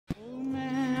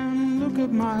look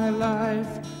at my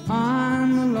life,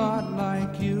 I'm a lot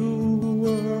like you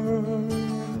were.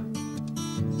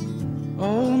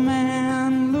 Old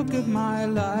man, look at my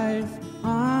life,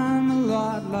 I'm a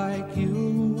lot like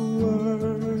you were.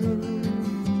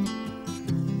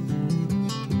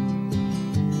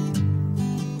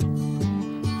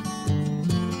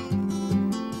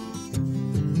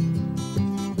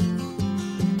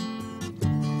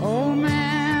 Old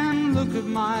man, look at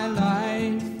my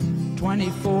life,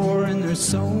 24 and there's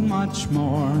so much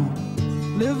more.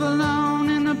 Live alone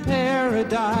in a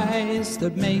paradise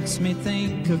that makes me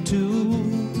think of two.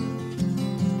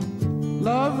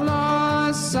 Love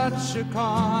lost such a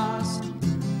cost.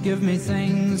 Give me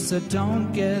things that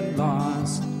don't get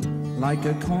lost, like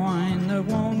a coin that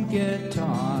won't get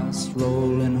tossed,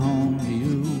 rolling home to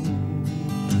you.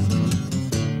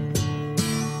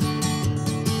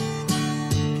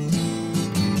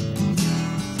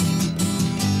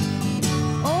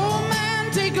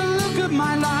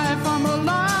 My life, I'm a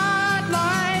lot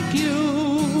like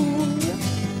you.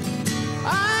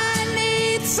 I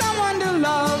need someone to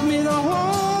love me the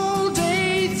whole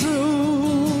day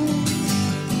through.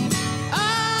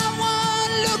 I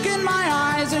want look in my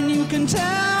eyes and you can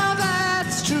tell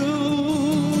that's true.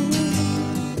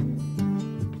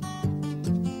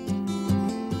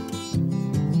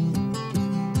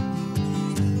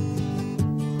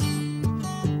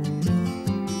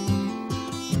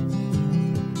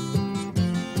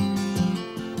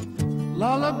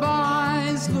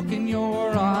 Lullabies, look in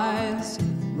your eyes,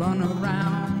 run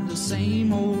around the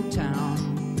same old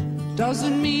town.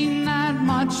 Doesn't mean that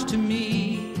much to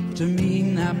me, to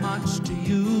mean that much to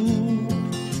you.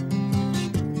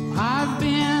 I've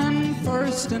been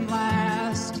first and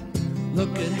last,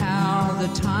 look at how the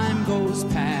time goes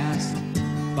past,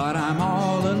 but I'm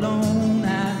all alone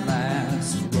at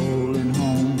last, rolling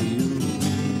home to you.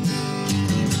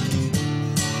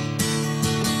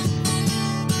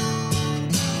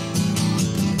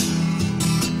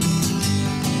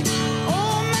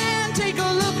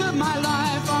 My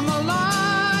life, I'm a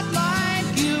lot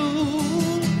like you.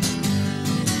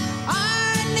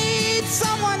 I need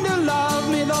someone to love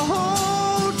me the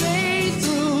whole day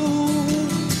through.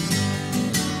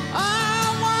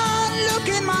 I want look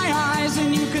in my eyes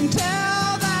and you can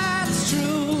tell that's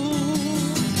true.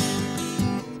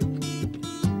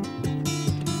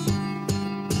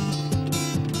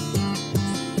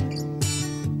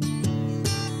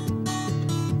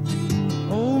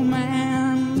 Oh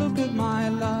man, look at my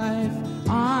life,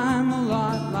 I'm a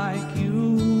lot like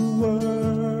you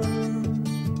were.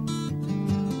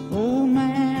 Oh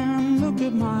man, look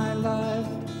at my life,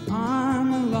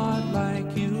 I'm a lot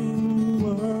like you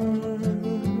were.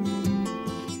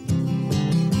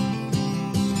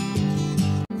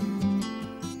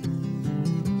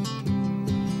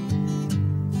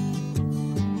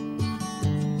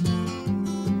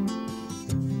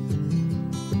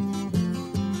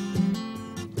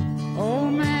 Oh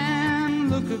man,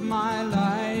 look at my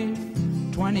life,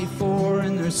 24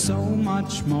 and there's so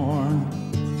much more.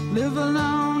 Live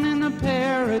alone in a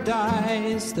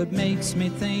paradise that makes me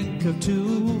think of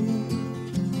two.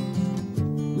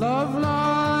 Love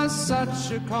lost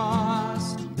such a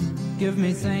cost. Give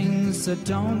me things that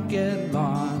don't get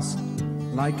lost,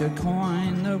 like a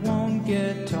coin that won't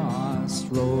get tossed,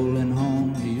 rolling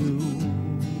home to you.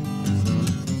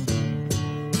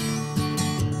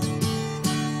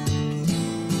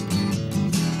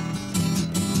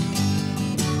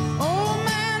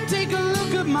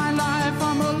 My life,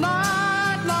 I'm a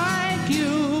lot like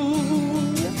you.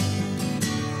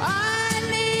 I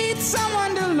need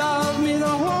someone to love me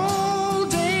the whole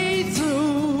day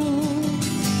through.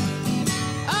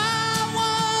 I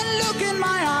want look in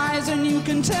my eyes and you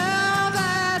can tell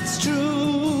that's true.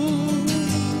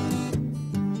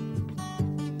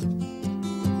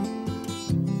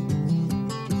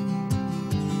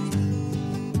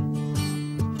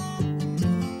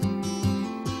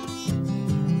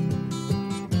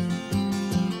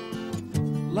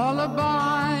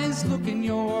 Lullabies, look in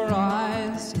your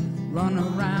eyes, run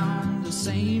around the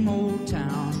same old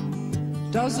town.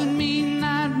 Doesn't mean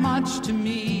that much to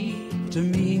me, to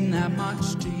mean that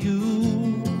much to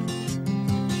you.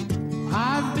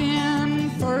 I've been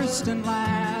first and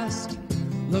last,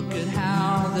 look at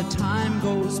how the time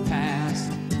goes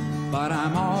past, but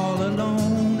I'm all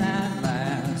alone at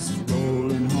last,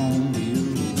 rolling home to you.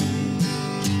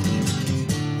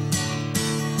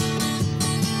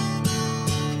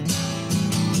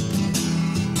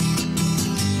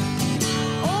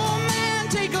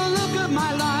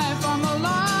 My life, I'm a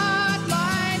lot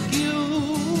like you.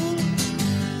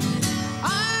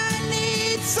 I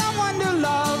need someone to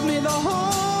love me the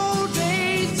whole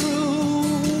day through.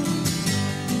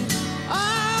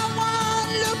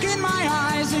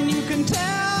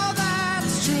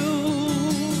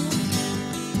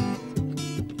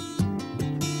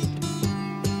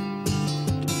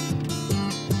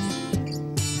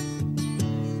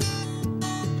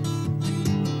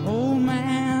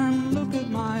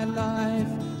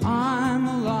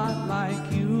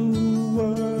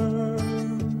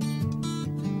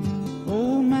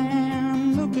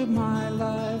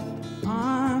 life,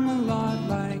 I'm a lot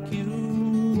like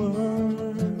you were.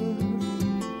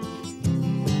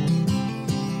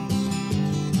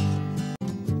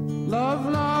 Love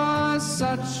lost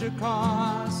such a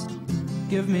cost.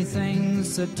 Give me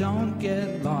things that don't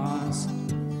get lost,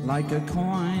 like a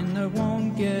coin that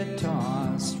won't get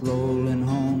tossed, rolling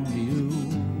home to you.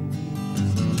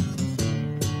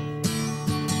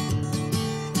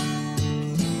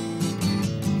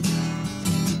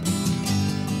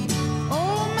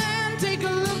 Oh man, take a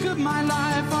look at my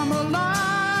life, I'm a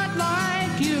lot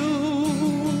like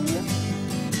you.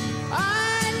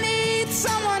 I need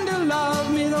someone to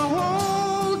love me the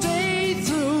whole day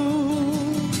through.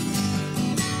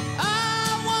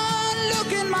 I want to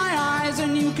look in my eyes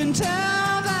and you can tell